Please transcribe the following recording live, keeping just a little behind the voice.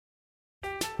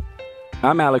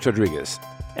I'm Alex Rodriguez.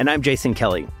 And I'm Jason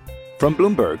Kelly. From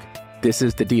Bloomberg, this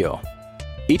is The Deal.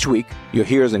 Each week, you'll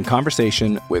hear us in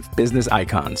conversation with business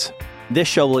icons. This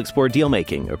show will explore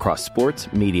deal-making across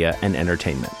sports, media, and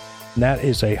entertainment. That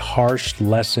is a harsh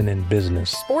lesson in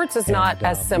business. Sports is not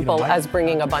as simple as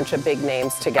bringing a bunch of big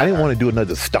names together. I didn't want to do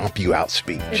another stomp you out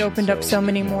speech. It opened up so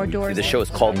many more doors. The show is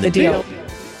called The Deal.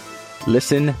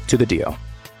 Listen to The Deal.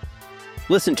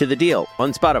 Listen to The Deal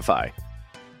on Spotify.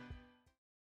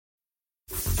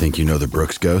 Think you know the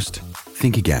Brooks Ghost?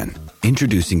 Think again.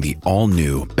 Introducing the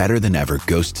all-new, better-than-ever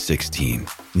Ghost 16.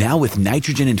 Now with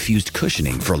nitrogen-infused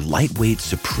cushioning for lightweight,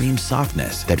 supreme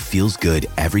softness that feels good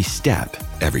every step,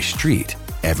 every street,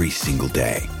 every single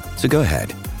day. So go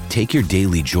ahead, take your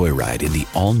daily joyride in the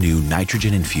all-new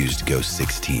nitrogen-infused Ghost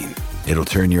 16. It'll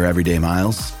turn your everyday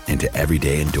miles into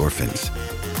everyday endorphins.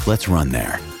 Let's run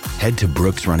there. Head to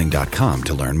brooksrunning.com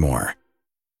to learn more.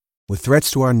 With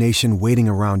threats to our nation waiting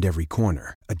around every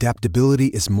corner, adaptability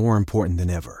is more important than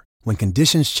ever. When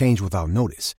conditions change without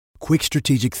notice, quick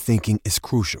strategic thinking is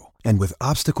crucial. And with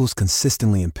obstacles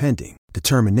consistently impending,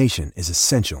 determination is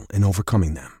essential in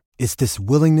overcoming them. It's this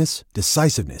willingness,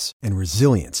 decisiveness, and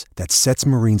resilience that sets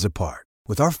Marines apart.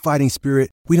 With our fighting spirit,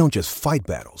 we don't just fight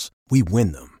battles, we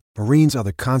win them. Marines are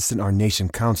the constant our nation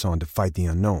counts on to fight the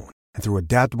unknown. And through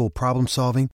adaptable problem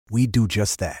solving, we do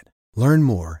just that. Learn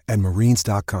more at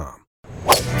marines.com.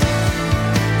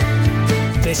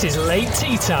 This is Late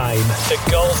Tea Time, the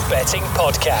golf betting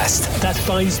podcast that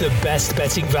finds the best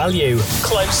betting value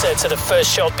closer to the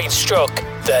first shot being struck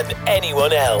than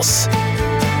anyone else.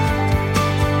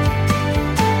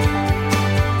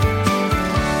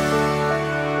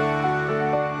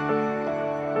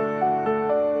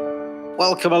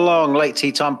 Welcome along, Late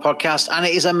Tea Time podcast, and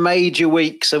it is a major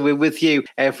week, so we're with you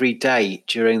every day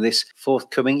during this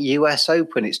forthcoming US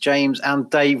Open. It's James and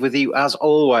Dave with you as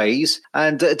always,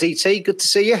 and DT, good to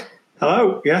see you.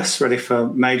 Hello, yes, ready for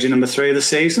major number 3 of the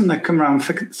season. They come around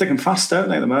thick and fast, don't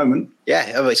they, at the moment?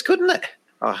 Yeah, oh, it's good, isn't it?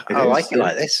 I like it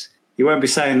like this. You won't be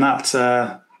saying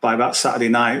that by about Saturday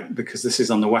night, because this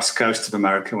is on the west coast of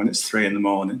America when it's 3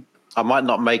 a.m. I might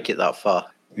not make it that far.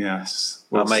 Yes.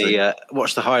 I may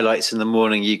watch the highlights in the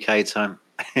morning UK time.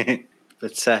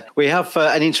 But we have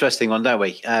an interesting one, don't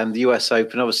we? The US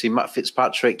Open, obviously Matt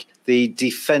Fitzpatrick, the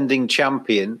defending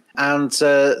champion. And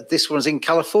this one's in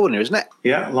California, isn't it?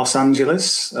 Yeah, Los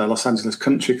Angeles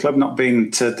Country Club. Not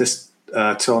been to this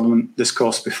tournament, this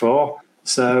course before.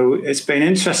 So it's been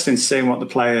interesting seeing what the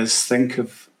players think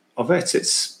of it.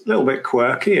 It's a little bit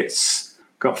quirky. It's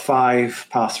got 5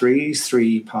 par 3s,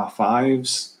 3 par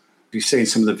 5s. You've seen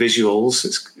some of the visuals.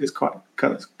 It's quite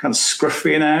kind of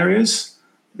scruffy in areas.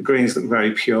 The greens look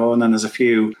very pure, and then there's a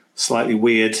few slightly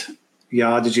weird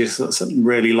yardages, some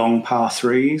really long par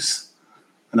 3s,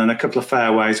 and then a couple of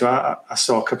fairways where I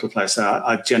saw a couple of players say,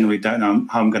 I generally don't know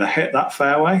how I'm going to hit that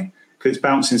fairway because it's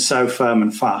bouncing so firm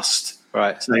and fast.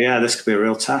 Right. So, yeah, this could be a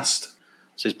real test.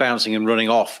 So it's bouncing and running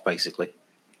off, basically.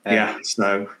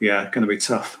 So, going to be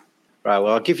tough. Right,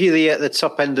 well, I'll give you the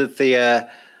top end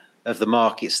of the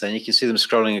markets then. You can see them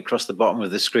scrolling across the bottom of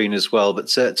the screen as well. But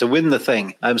to win the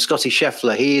thing, Scotty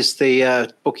Scheffler, he is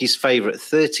the bookie's favourite,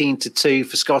 13-2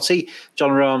 for Scotty.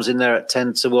 John Rahm's in there at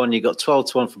 10-1. You've got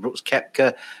 12-1 for Brooks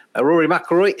Koepka. Rory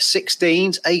McIlroy,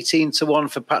 16s,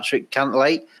 18-1 for Patrick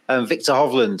Cantlay. Victor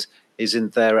Hovland is in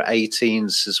there at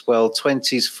 18s as well.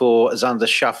 20s for Xander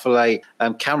Schauffele.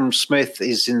 Cameron Smith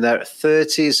is in there at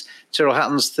 30s. Tyrrell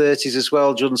Hatton's 30s as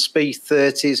well. Jordan Spieth,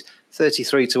 30s.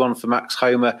 33-1 for Max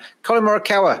Homa. Colin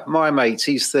Morikawa, my mate,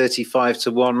 he's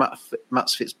 35-1. Matt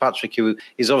Fitzpatrick, who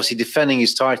is obviously defending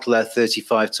his title there,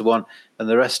 35-1. And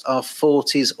the rest are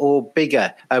 40s or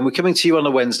bigger. And we're coming to you on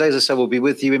a Wednesday. As I said, we'll be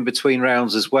with you in between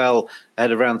rounds as well,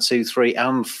 ahead of round 2, 3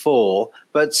 and 4.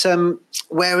 But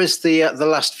where has the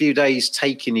last few days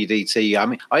taken you, DT? I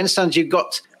mean, I understand you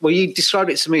described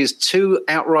it to me as 2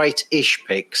 outright-ish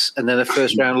picks and then a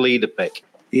first-round leader pick.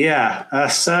 Yeah,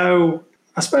 so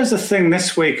I suppose the thing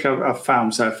this week I've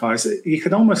found so far is that you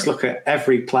can almost look at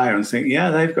every player and think, yeah,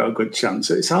 they've got a good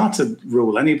chance. It's hard to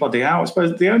rule anybody out. I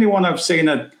suppose the only one I've seen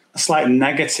a slight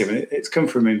negative, and it's come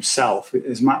from himself,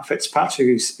 is Matt Fitzpatrick,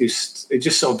 who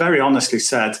just sort of very honestly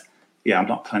said, yeah, I'm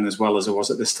not playing as well as I was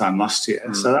at this time last year.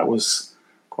 So that was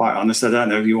quite honest. I don't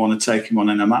know if you want to take him on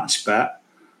in a match bet.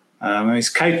 He's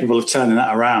capable of turning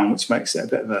that around, which makes it a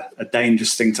bit of a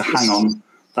dangerous thing to hang on.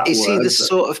 Is he the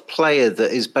sort of player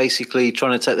that is basically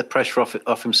trying to take the pressure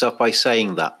off himself by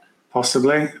saying that?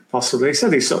 Possibly. He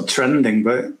said he's sort of trending,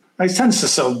 but he tends to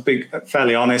sort of be a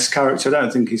fairly honest character. I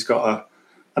don't think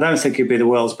he'd be the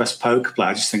world's best poker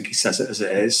player. I just think he says it as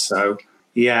it is. So,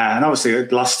 yeah, and obviously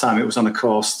last time it was on a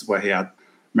course where he had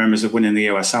memories of winning the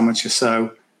US Amateur.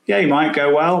 So, yeah, he might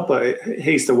go well, but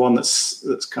he's the one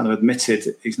that's kind of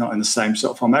admitted he's not in the same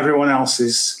sort of form. Everyone else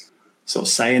is sort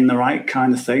of saying the right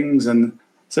kind of things. And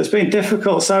so it's been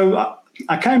difficult. So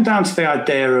I came down to the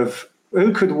idea of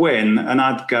who could win, and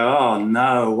I'd go, oh,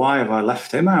 no, why have I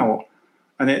left him out?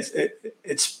 And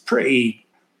it's pretty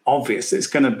obvious it's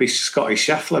going to be Scotty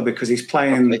Scheffler because he's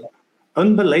playing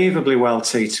unbelievably well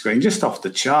tee to green, just off the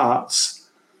charts.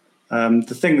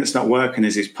 The thing that's not working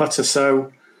is his putter.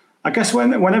 So I guess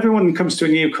when everyone comes to a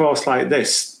new course like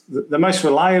this, the most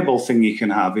reliable thing you can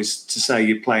have is to say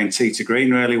you're playing tee to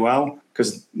green really well,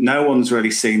 because no one's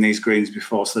really seen these greens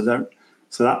before. So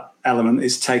that element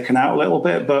is taken out a little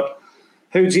bit. But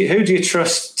who do you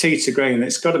trust tee to green?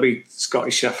 It's got to be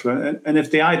Scotty Scheffler. And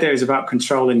if the idea is about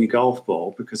controlling your golf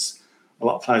ball, because a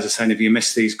lot of players are saying if you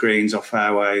miss these greens or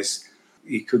fairways,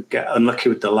 you could get unlucky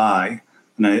with the lie.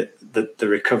 And the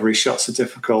recovery shots are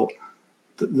difficult.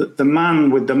 The man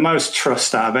with the most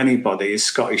trust out of anybody is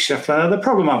Scotty Scheffler. The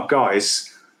problem I've got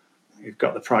is you've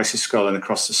got the prices scrolling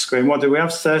across the screen. What do we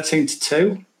have?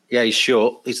 13-2? Yeah, he's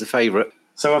short. He's the favourite.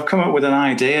 So I've come up with an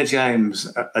idea,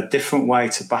 James, a different way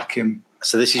to back him.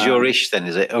 So this is your ish then,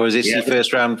 is it? Or is this your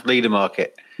first round leader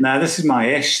market? No, this is my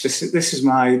ish. This is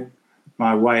my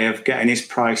way of getting his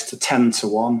price to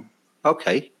 10-1.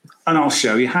 Okay. And I'll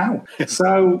show you how.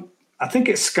 So I think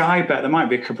it's Sky Bet. There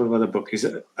might be a couple of other bookies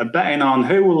that are betting on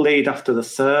who will lead after the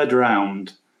third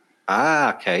round.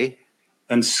 Ah, okay.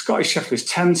 And Scotty Scheffler is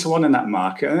 10-1 in that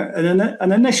market. And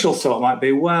an initial thought might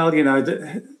be, well,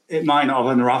 it might not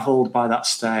have unravelled by that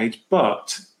stage.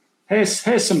 But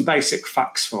here's some basic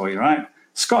facts for you, right?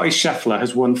 Scotty Scheffler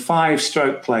has won 5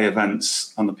 stroke play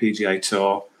events on the PGA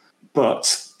Tour,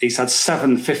 but he's had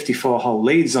 7 54-hole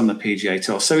leads on the PGA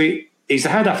Tour. So he's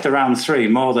ahead after round 3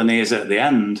 more than he is at the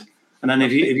end. And then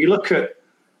if you look at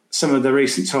some of the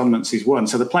recent tournaments he's won,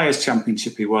 so the Players'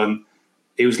 Championship he won,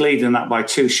 he was leading that by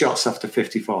 2 shots after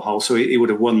 54 holes. So he would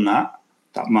have won that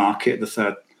market,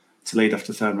 to lead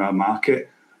after third round market.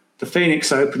 The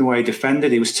Phoenix Open, where he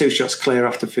defended, he was 2 shots clear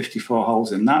after 54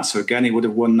 holes in that. So again, he would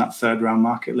have won that third round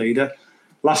market leader.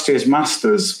 Last year's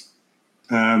Masters,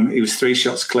 he was 3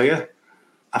 shots clear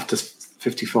after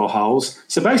 54 holes.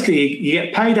 So basically, you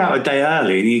get paid out a day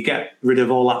early and you get rid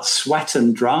of all that sweat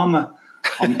and drama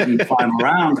in the final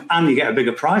round, and you get a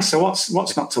bigger price. So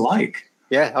what's not to like?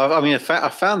 Yeah, I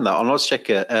found that on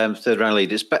Oddschecker, third round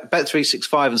leaders.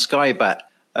 Bet365 and Sky Bet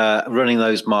running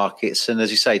those markets. And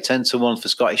as you say, 10-1 for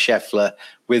Scotty Scheffler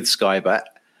with Sky Bet.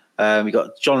 We've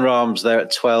got John Rahm's there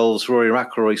at 12s, Rory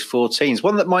McIlroy's 14s.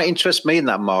 One that might interest me in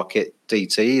that market,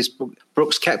 DT, is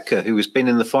Brooks Koepka, who has been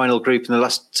in the final group in the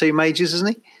last 2 majors,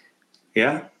 hasn't he?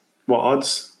 Yeah. What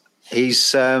odds?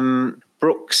 He's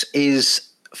Brooks is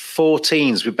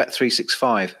 14s with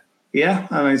Bet365. Yeah,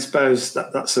 I suppose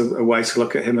that's a way to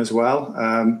look at him as well.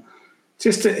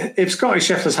 If Scotty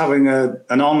Scheffler's having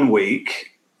an on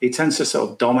week, he tends to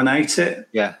sort of dominate it.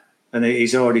 Yeah. And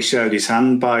he's already showed his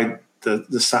hand by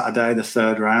the Saturday, the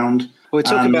third round. We're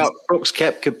talking about Brooks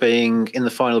Koepka being in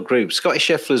the final group. Scotty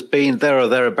Scheffler's been there or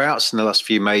thereabouts in the last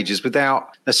few majors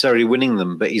without necessarily winning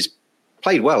them, but he's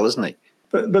played well, hasn't he?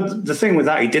 But the thing with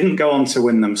that, he didn't go on to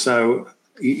win them, so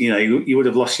you would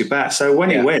have lost your bet. So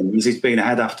when he wins, he's been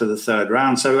ahead after the third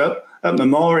round. So at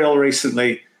Memorial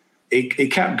recently, he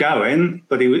kept going,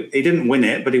 but he didn't win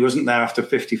it, but he wasn't there after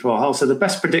 54 holes. So the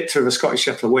best predictor of a Scotty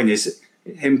Scheffler win is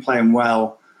him playing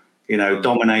well,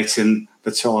 dominating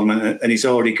the tournament, and he's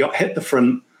already hit the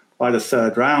front by the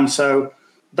third round. So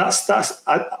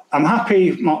I'm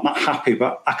happy, not happy,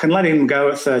 but I can let him go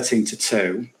at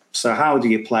 13-2. So how do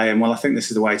you play him? Well, I think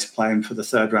this is the way to play him for the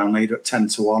third round leader at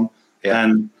 10-1. Yeah.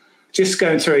 And just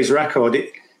going through his record,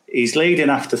 he's leading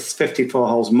after 54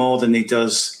 holes more than he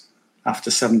does after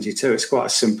 72. It's quite a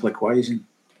simple equation.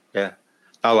 Yeah,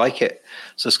 I like it.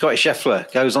 So Scotty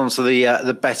Scheffler goes on to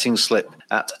the betting slip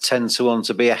at 10-1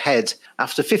 to be ahead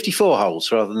after 54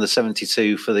 holes rather than the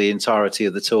 72 for the entirety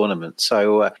of the tournament.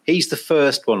 So he's the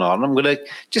first one on. I'm going to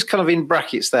just kind of in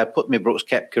brackets there put me Brooks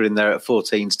Koepka in there at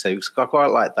 14-2. So I quite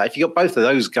like that. If you got both of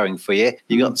those going for you,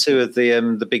 you got 2 of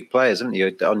the big players, haven't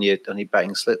you, on your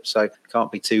betting slip? So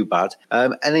can't be too bad.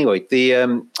 Anyway,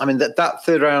 that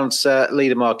third round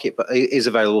leader market is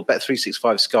available.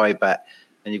 Bet365 Sky Bet.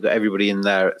 And you've got everybody in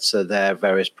there at their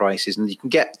various prices. And you can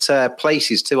get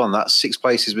places too on that. 6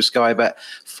 places with Sky Bet,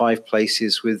 5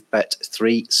 places with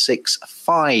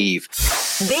Bet365.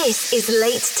 This is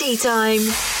Late Tea Time,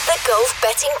 the golf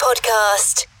betting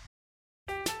podcast.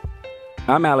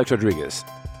 I'm Alex Rodriguez.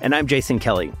 And I'm Jason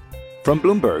Kelly. From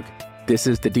Bloomberg, this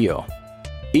is The Deal.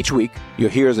 Each week,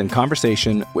 you'll hear us in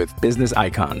conversation with business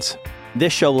icons.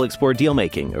 This show will explore deal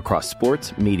making across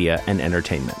sports, media, and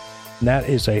entertainment. That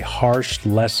is a harsh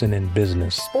lesson in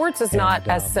business. Sports is not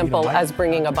as simple as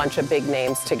bringing a bunch of big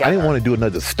names together. I didn't want to do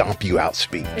another stomp you out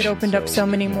speech. It opened up so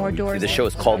many more doors. The show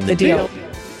is called The Deal.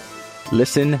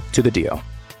 Listen to The Deal.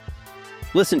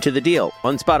 Listen to The Deal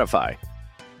on Spotify.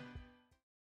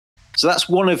 So that's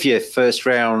one of your first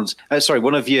round,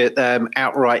 one of your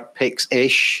outright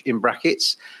picks-ish in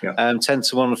brackets. Yeah.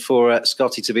 10-1 for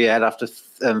Scotty to be ahead after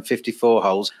 54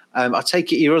 holes. I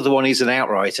take it your other one is an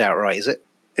outright, is it?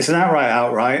 It's an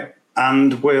outright,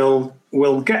 and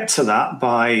we'll get to that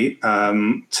by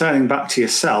turning back to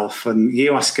yourself and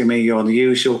you asking me your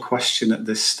usual question at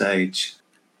this stage.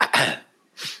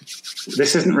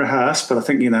 This isn't rehearsed, but I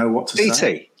think you know what to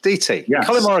say. DT. Yes.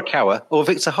 Colin Morikawa or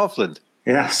Victor Hovland?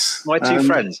 Yes. My two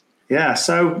friends. Yeah,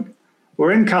 so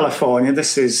we're in California.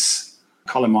 This is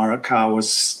Colin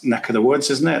Morikawa's neck of the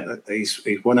woods, isn't it? He's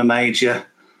won a major.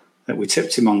 That we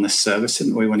tipped him on this service,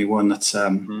 didn't we, when he won at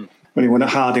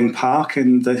Harding Park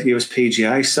in the US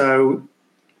PGA. So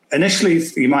initially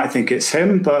you might think it's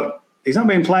him, but he's not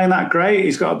been playing that great.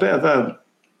 He's got a bit of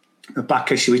a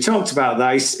back issue. We talked about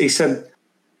that. He said,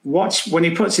 watch when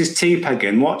he puts his tee peg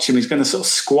in, watch him. He's going to sort of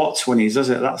squat when he does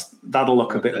it. That'll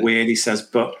look a bit weird, he says.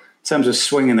 But in terms of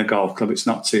swinging a golf club, it's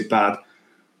not too bad.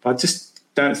 But I just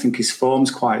don't think his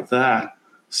form's quite there.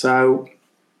 So,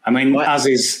 I mean, as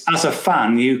a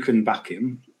fan, you can back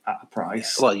him at a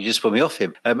price. Well, you just put me off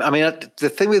him.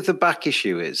 The thing with the back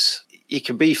issue is he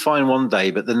can be fine one day,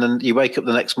 but then you wake up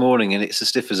the next morning and it's as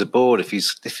stiff as a board.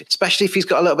 Especially if he's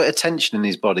got a little bit of tension in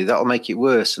his body, that'll make it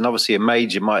worse. And obviously, a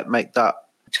major might make that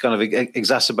to kind of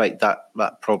exacerbate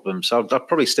that problem. So I'd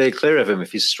probably stay clear of him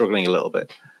if he's struggling a little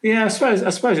bit. Yeah, I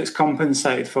suppose it's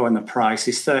compensated for in the price.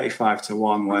 He's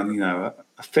 35-1 when a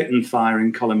fit and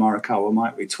firing Colin Morikawa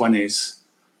might be 20s,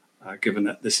 given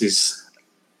that this is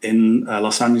in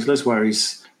Los Angeles where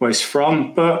he's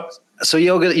from. But so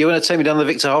you're going to take me down the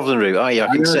Victor Hovland route, are you? I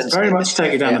can sense very much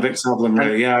take you down the Victor Hovland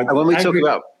route. Yeah, and when we talk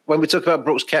about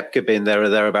Brooks Koepka being there or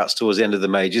thereabouts towards the end of the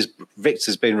majors,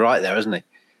 Victor's been right there, hasn't he?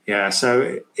 Yeah,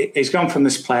 so he's gone from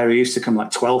this player who used to come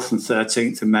like 12th and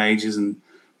 13th in majors and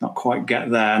not quite get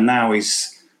there. Now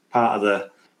he's part of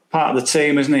the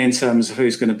team, isn't he, in terms of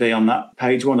who's going to be on that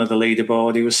page one of the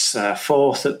leaderboard. He was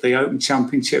fourth at the Open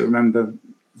Championship. Remember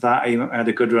that? He had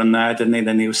a good run there, didn't he?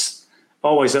 Then he was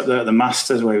always up there at the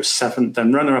Masters where he was seventh,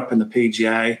 then runner-up in the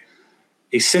PGA.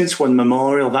 He's since won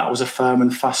Memorial. That was a firm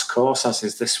and fast course, as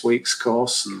is this week's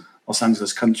course, Los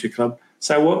Angeles Country Club.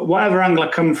 So whatever angle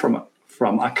I come from,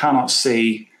 I cannot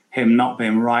see him not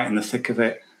being right in the thick of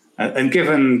it. And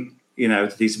given,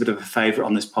 that he's a bit of a favourite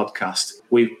on this podcast,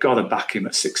 we've got to back him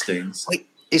at 16s.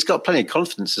 He's got plenty of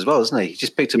confidence as well, hasn't he? He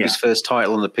just picked up his first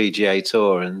title on the PGA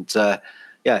Tour. And,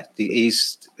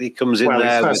 he comes in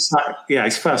there.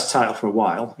 His first title for a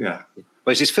while, yeah.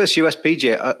 Well, it's his first US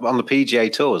PGA on the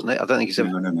PGA Tour, isn't it? I don't think he's ever...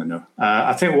 No.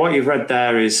 I think what you've read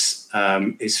there is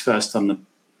his first on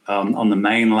the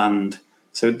mainland.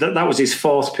 So that was his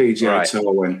fourth PGA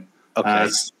Tour win. Okay.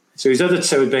 So his other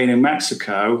two had been in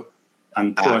Mexico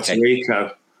and Puerto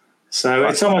Rico. So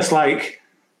it's almost like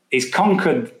he's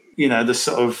conquered, the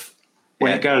sort of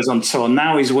when it goes on tour.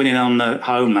 Now he's winning on the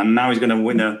homeland. Now he's going to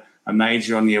win a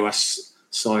major on US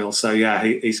soil. So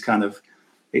he's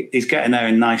getting there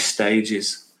in nice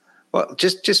stages. Well,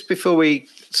 just before we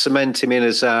cement him in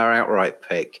as our outright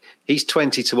pick, he's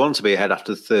 20-1 to be ahead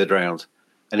after the third round.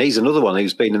 And he's another one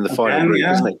who's been in the final group,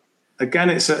 isn't he? Again,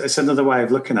 it's another way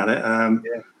of looking at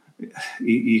it.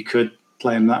 You could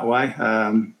play him that way,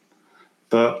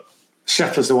 but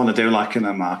Scheffler's the one to do like in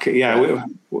the market. Yeah,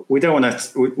 we don't want to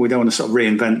sort of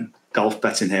reinvent golf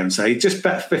betting here and say just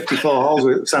bet 54 holes.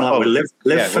 We sound like we're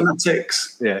live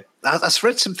fanatics. Yeah, I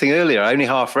read something earlier. I only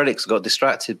half read it because I got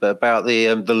distracted, but about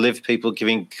the live people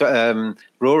giving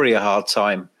Rory a hard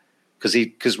time.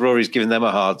 Because Rory's giving them a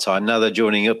hard time. Now they're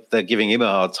joining up. They're giving him a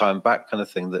hard time back, kind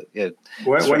of thing.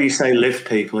 When you say live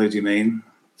people, who do you mean?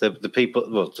 The people.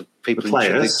 Well, the people. The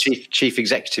players. The chief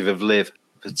executive of Live.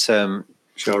 But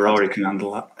sure, Rory can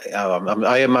handle that.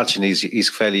 I imagine he's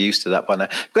fairly used to that by now.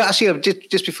 But actually,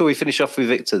 just before we finish off with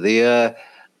Victor,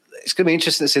 it's going to be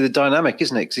interesting to see the dynamic,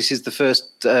 isn't it? Because this is the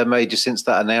first major since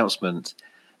that announcement.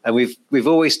 And we've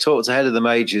always talked ahead of the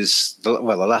majors, the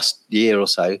last year or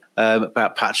so,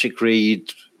 about Patrick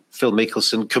Reed, Phil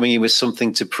Mickelson coming in with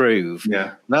something to prove.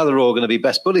 Yeah. Now they're all going to be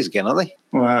best buddies again, aren't they?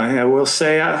 Well, yeah, we'll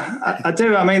see. I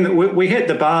do. I mean, we hit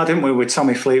the bar, didn't we, with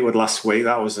Tommy Fleetwood last week?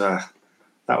 That was a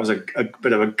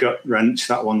bit of a gut wrench.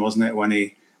 That one, wasn't it? When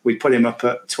we put him up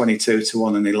at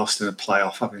 22-1 and he lost in a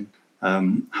playoff, having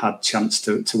had chance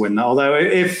to win that. Although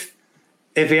if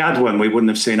if he had won, we wouldn't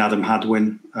have seen Adam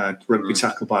Hadwin rugby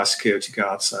tackle by a security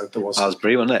guard. So there was. That was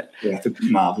brilliant, wasn't it? Yeah,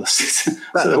 marvellous.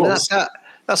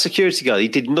 That security guard, he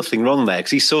did nothing wrong there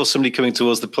because he saw somebody coming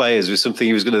towards the players with something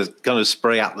he was going to kind of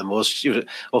spray at them or shoot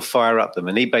or fire at them,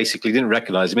 and he basically didn't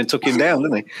recognise him and took him down,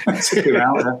 didn't he? Took him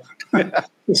out.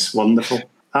 It's wonderful.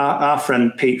 Our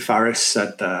friend Pete Farris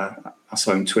said, I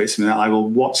saw him tweet something, I will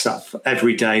watch that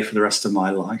every day for the rest of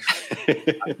my life.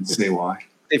 I can see why.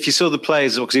 If you saw the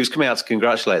players, because he was coming out to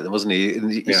congratulate them, wasn't he?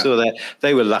 And you saw that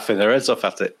they were laughing their heads off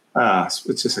at it. It's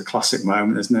just a classic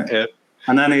moment, isn't it? Yeah.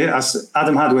 And then, as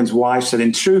Adam Hadwin's wife said,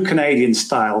 in true Canadian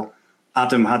style,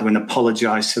 Adam Hadwin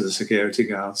apologised to the security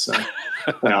guards. So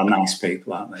they are nice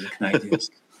people, aren't they, the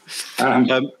Canadians?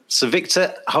 So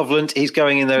Victor Hovland, he's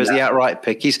going in there as the outright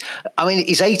pick. He's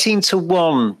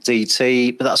 18-1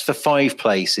 DT, but that's for 5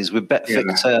 places with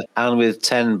BetVictor and with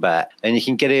 10bet, and you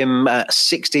can get him at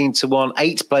 16-1,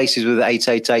 8 places with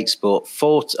 888 Sport,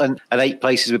 4 and 8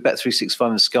 places with Bet365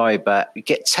 and Sky Bet. You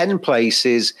get 10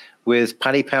 places with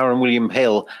Paddy Power and William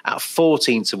Hill at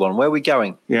 14-1. Where are we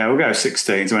going? Yeah, we'll go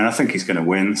 16. I think he's going to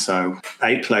win, so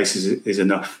 8 places is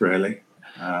enough, really.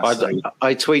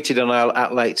 I tweeted on our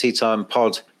at Late Tea Time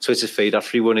pod Twitter feed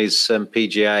after he won his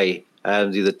PGA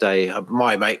the other day.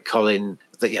 My mate Colin,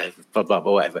 blah blah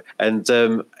blah, whatever, and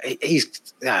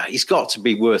he's got to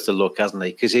be worth a look, hasn't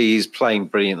he? Because he's playing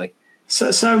brilliantly. So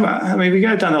we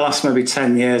go down the last maybe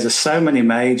 10 years. There's so many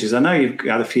majors. I know you've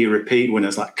had a few repeat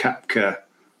winners like Koepka,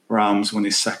 Rahms won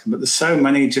his second, but there's so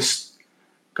many just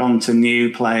gone to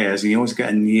new players, and you always get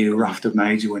a new raft of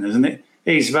major winners, isn't it?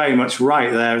 He's very much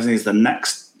right there, isn't he? He's the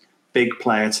next big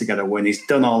player to get a win. He's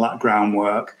done all that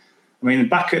groundwork. I mean,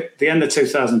 back at the end of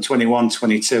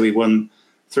 2021-22, he won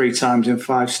 3 times in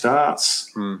 5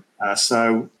 starts.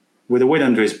 So with a win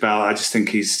under his belt, I just think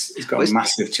he's got a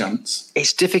massive chance.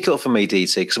 It's difficult for me,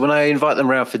 DT, because when I invite them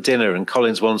round for dinner and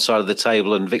Colin's one side of the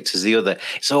table and Victor's the other,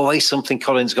 it's always something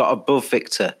Colin's got above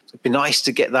Victor. It'd be nice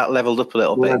to get that levelled up a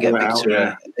little bit. Get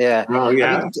Victor, Well,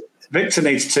 yeah. Victor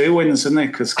needs 2 wins, doesn't he?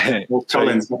 Because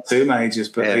Colin's got 2 majors,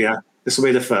 but this will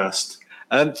be the first.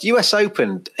 US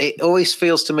Open, it always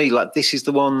feels to me like this is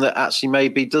the one that actually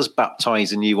maybe does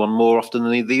baptise a new one more often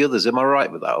than the others. Am I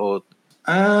right with that? Or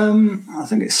I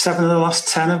think it's 7 of the last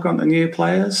 10 have gone to new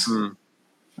players. So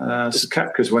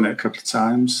Koepka's won it a couple of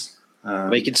times.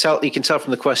 You can tell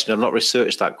from the question. I've not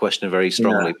researched that question very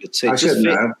strongly, but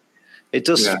it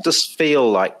does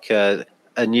feel like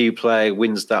a new player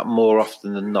wins that more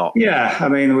often than not. Yeah, I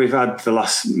mean, we've had the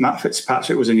last Matt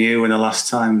Fitzpatrick was a new winner last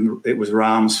time. It was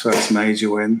Rahm's first major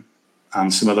win,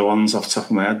 and some other ones off the top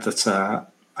of my head that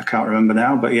I can't remember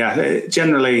now. But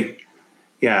generally,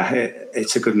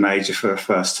 it's a good major for a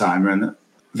first timer, and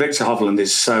Victor Hovland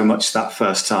is so much that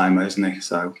first timer, isn't he?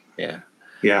 So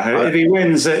if he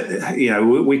wins it,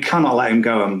 we cannot let him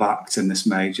go unbacked in this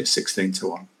major,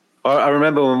 16-1. I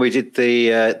remember when we did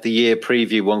the year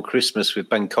preview one Christmas with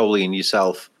Ben Coley and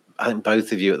yourself. I think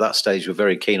both of you at that stage were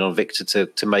very keen on Victor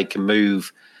to make a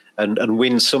move and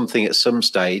win something at some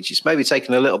stage. It's maybe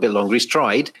taken a little bit longer. He's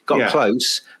tried, got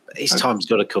close, but his time's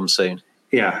got to come soon.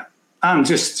 Yeah, I'm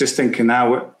just thinking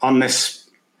now on this.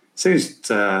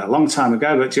 Seems a long time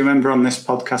ago, but do you remember on this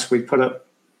podcast we put up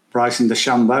Bryson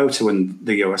DeChambeau to win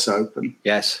the US Open?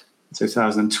 Yes,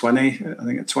 2020. I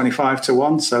think at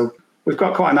 25-1. So. We've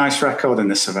got quite a nice record in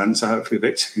this event, so hopefully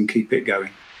Victor can keep it going.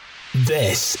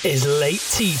 This is Late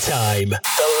Tea Time,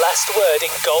 the last word in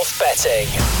golf betting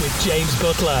with James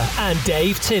Butler and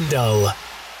Dave Tyndall.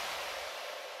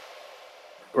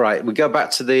 Right, we go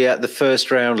back to the first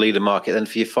round leader market then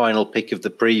for your final pick of the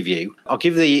preview. I'll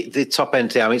give the top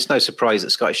end. I mean, it's no surprise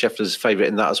that Scotty Scheffler's favourite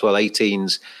in that as well.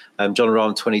 18s, John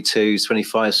Rahm 22s,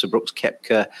 25s for Brooks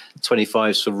Koepka,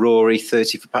 25s for Rory,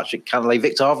 30 for Patrick Cantlay,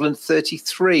 Victor Hovland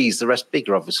 33s. The rest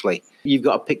bigger, obviously. You've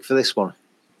got a pick for this one.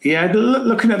 Yeah,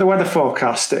 looking at the weather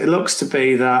forecast, it looks to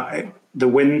be that the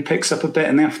wind picks up a bit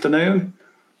in the afternoon.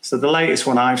 So the latest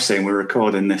one I've seen, we're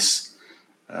recording this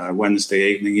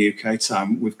Wednesday evening UK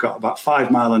time, we've got about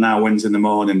 5 mile an hour winds in the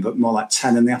morning, but more like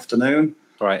 10 in the afternoon.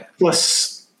 Right.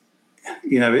 Plus,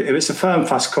 if it's a firm,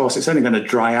 fast course, it's only going to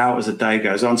dry out as the day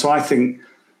goes on. So I think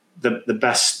the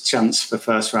best chance for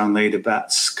first round leader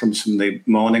bets comes from the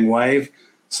morning wave.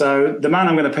 So the man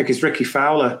I'm going to pick is Ricky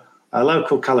Fowler, a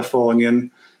local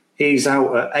Californian. He's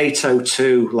out at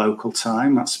 8:02 local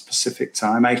time. That's Pacific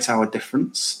time, 8-hour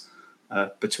difference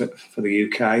for the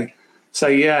UK. So,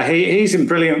 he's in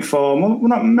brilliant form. Well,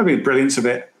 not maybe brilliant's a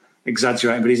bit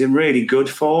exaggerating, but he's in really good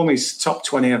form. He's top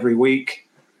 20 every week.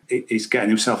 He's getting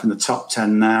himself in the top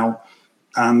 10 now.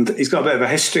 And he's got a bit of a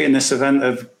history in this event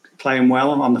of playing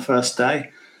well on the first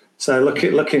day. So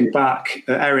looking back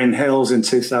at Erin Hills in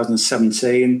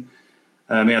 2017,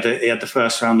 he had the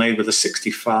first round lead with a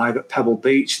 65 at Pebble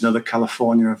Beach, another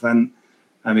California event.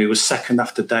 He was second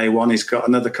after day one. He's got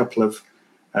another couple of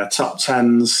top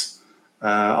tens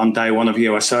on day one of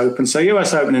US Open. So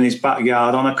US Open in his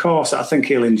backyard on a course that I think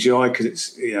he'll enjoy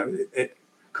because it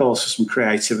calls for some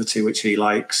creativity, which he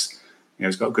likes.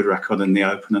 He's got a good record in the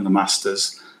Open and the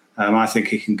Masters. I think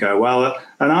he can go well.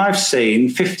 And I've seen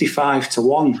 55 to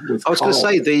 1. I was going to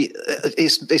say,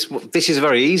 this is a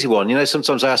very easy one.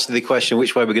 Sometimes I ask the question,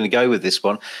 which way we're going to go with this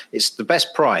one. It's the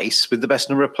best price with the best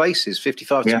number of places,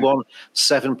 55 to 1,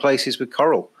 7 places with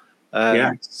Coral. You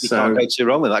can't go too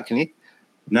wrong with that, can you?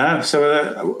 No.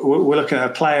 So we're looking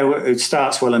at a player who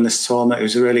starts well in this tournament,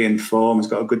 who's really in form, has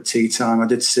got a good tee time. I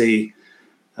did see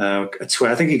I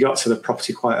think he got to the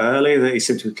property quite early. That he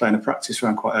seemed to be playing a practice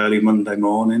round quite early Monday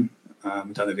morning. I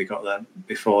don't know if he got there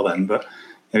before then, but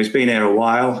he's been here a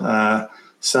while.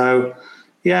 So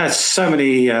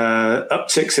many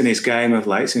upticks in his game of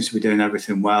late. Seems to be doing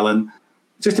everything well, and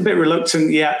just a bit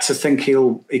reluctant yet to think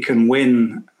he can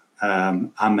win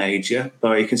a major,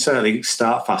 but he can certainly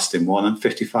start fast in one, and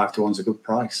 55 to 1's a good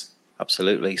price.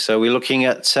 Absolutely. So we're looking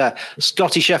at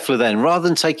Scottie Scheffler then. Rather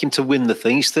than take him to win the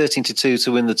thing, he's 13 to 2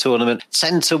 to win the tournament,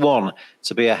 10 to 1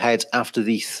 to be ahead after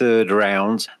the third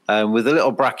round. With a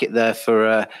little bracket there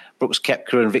for Brooks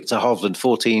Koepka and Victor Hovland,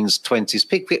 14s, 20s.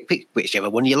 Pick whichever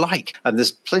one you like. And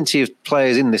there's plenty of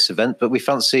players in this event, but we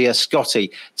fancy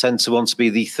Scottie 10 to 1 to be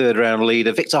the third round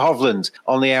leader. Victor Hovland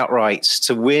on the outrights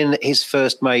to win his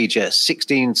first major,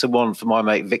 16 to 1 for my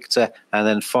mate Victor. And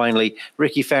then finally,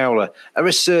 Ricky Fowler, a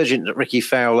resurgent Ricky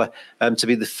Fowler, to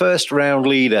be the first round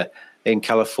leader in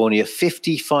California,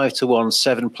 55 to 1,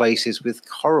 7 places with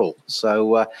Coral.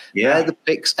 So they're the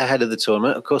picks ahead of the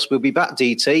tournament. Of course, we'll be back,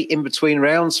 DT, in between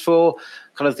rounds for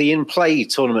kind of the in-play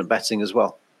tournament betting as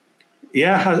well.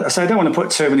 Yeah, so I don't want to put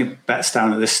too many bets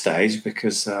down at this stage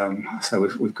because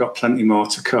we've got plenty more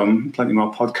to come, plenty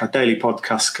more daily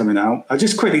podcasts coming out.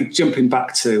 Just quickly jumping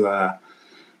back to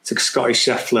Scottie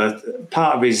Scheffler,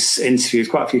 part of his interview,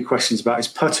 quite a few questions about his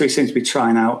putter. He seems to be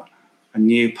trying out a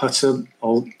new putter,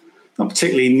 or not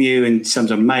particularly new in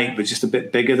terms of make, but just a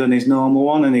bit bigger than his normal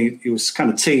one. And he was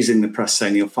kind of teasing the press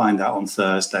saying you'll find out on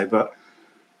Thursday. But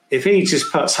if he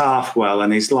just puts half well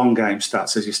and his long game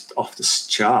stats are just off the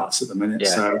charts at the minute,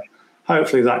 so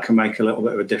hopefully that can make a little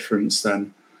bit of a difference,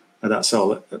 then that's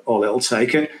all it'll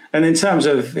take. And in terms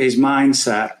of his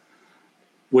mindset,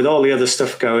 with all the other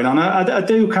stuff going on, I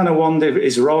do kind of wonder,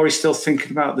 is Rory still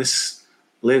thinking about this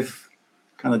live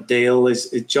kind of deal? Is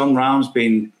John Rahm's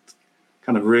been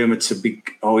kind of rumoured to be,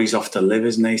 he's off to live,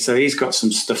 isn't he? So he's got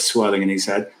some stuff swirling in his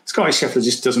head. Scottie Scheffler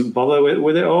just doesn't bother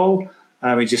with it all.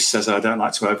 He just says, I don't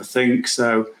like to overthink.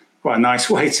 So quite a nice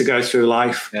way to go through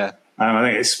life. Yeah. I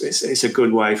think it's a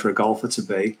good way for a golfer to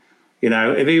be.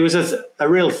 If he was a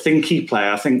real thinky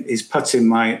player, I think his putting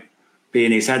might be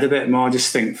in his head a bit more. I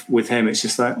just think with him, it's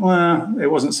just like, well, it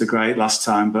wasn't so great last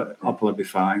time, but I'll probably be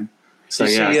fine. So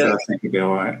I think he'll be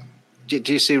all right.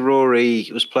 Do you see Rory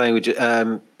was playing with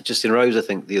Justin Rose, I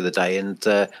think, the other day, and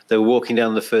they were walking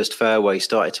down the first fairway,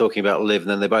 started talking about live, and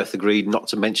then they both agreed not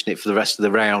to mention it for the rest of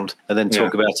the round and then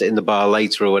talk about it in the bar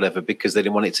later or whatever because they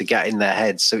didn't want it to get in their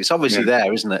heads. So it's obviously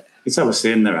there, isn't it? It's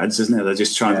obviously in their heads, isn't it? They're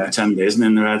just trying to pretend it isn't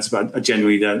in their heads, but I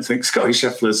genuinely don't think Scottie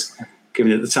Scheffler's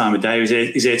giving it the time of day.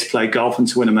 He's here to play golf and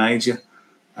to win a major.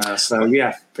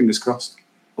 Fingers crossed.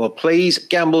 Well, please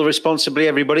gamble responsibly,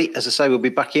 everybody. As I say, we'll be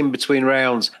back in between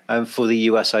rounds for the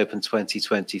US Open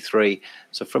 2023.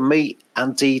 So from me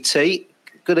and DT,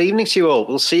 good evening to you all.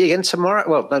 We'll see you again tomorrow.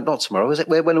 Well, no, not tomorrow, is it?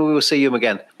 When will we see you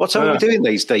again? What time are we doing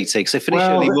these, DT? Because they finish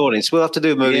early mornings. We'll have to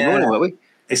do them early morning, won't we?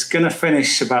 It's going to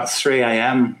finish about 3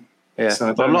 a.m. Yeah,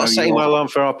 so I'm not setting my alarm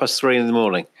for 3:30 in the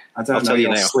morning. I don't know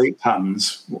your sleep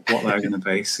patterns, what they're going to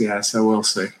be. So we'll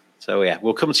see. So,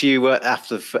 we'll come to you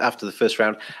after the first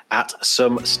round at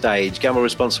some stage. Gamble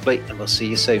responsibly, and we'll see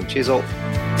you soon. Cheers all.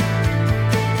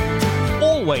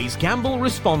 Always gamble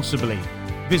responsibly.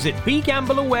 Visit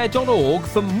begambleaware.org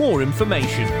for more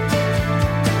information.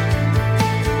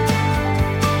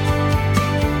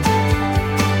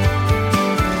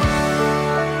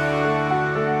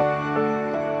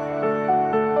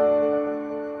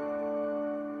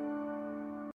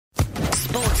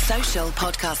 Sports Social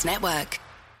Podcast Network.